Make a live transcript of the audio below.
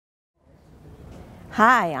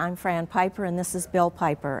Hi, I'm Fran Pieper and this is Bill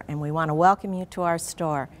Pieper, and we want to welcome you to our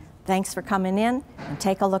store. Thanks for coming in and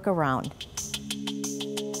take a look around.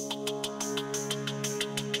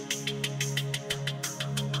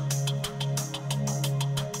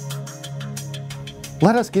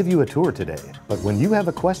 Let us give you a tour today, but when you have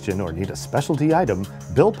a question or need a specialty item,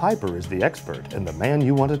 Bill Pieper is the expert and the man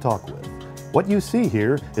you want to talk with. What you see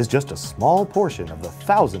here is just a small portion of the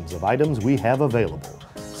thousands of items we have available.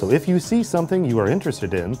 So if you see something you are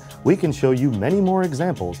interested in, we can show you many more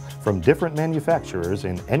examples from different manufacturers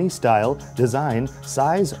in any style, design,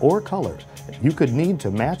 size, or color you could need to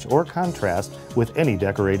match or contrast with any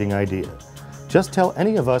decorating idea. Just tell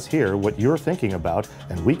any of us here what you're thinking about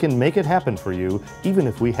and we can make it happen for you, even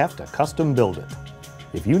if we have to custom build it.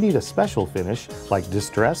 If you need a special finish like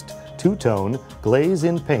distressed, two-tone, glaze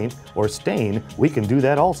in paint, or stain, we can do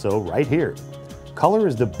that also right here. Color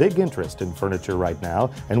is the big interest in furniture right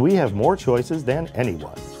now, and we have more choices than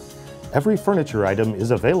anyone. Every furniture item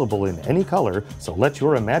is available in any color, so let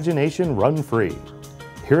your imagination run free.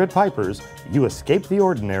 Here at Pieper's, you escape the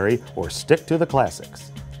ordinary or stick to the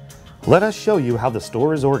classics. Let us show you how the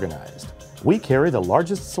store is organized. We carry the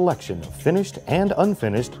largest selection of finished and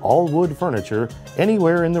unfinished all-wood furniture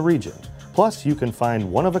anywhere in the region. Plus, you can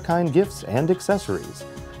find one-of-a-kind gifts and accessories.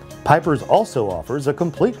 Pieper's also offers a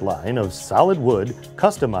complete line of solid wood,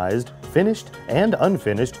 customized, finished, and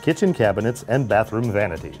unfinished kitchen cabinets and bathroom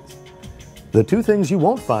vanities. The two things you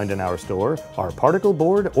won't find in our store are particle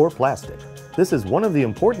board or plastic. This is one of the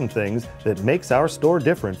important things that makes our store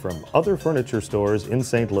different from other furniture stores in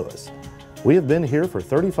St. Louis. We have been here for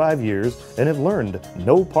 35 years and have learned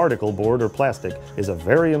no particle board or plastic is a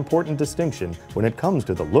very important distinction when it comes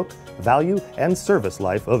to the look, value, and service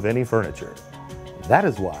life of any furniture. That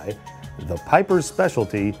is why the Pieper's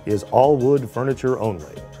specialty is all wood furniture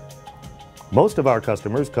only. Most of our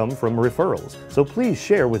customers come from referrals, so please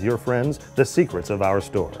share with your friends the secrets of our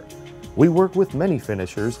store. We work with many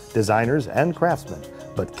finishers, designers, and craftsmen,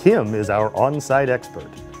 but Kim is our on-site expert.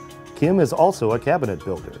 Kim is also a cabinet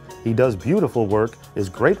builder. He does beautiful work, is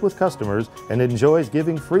great with customers, and enjoys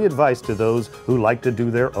giving free advice to those who like to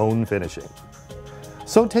do their own finishing.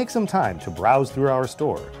 So take some time to browse through our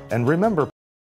store, and remember,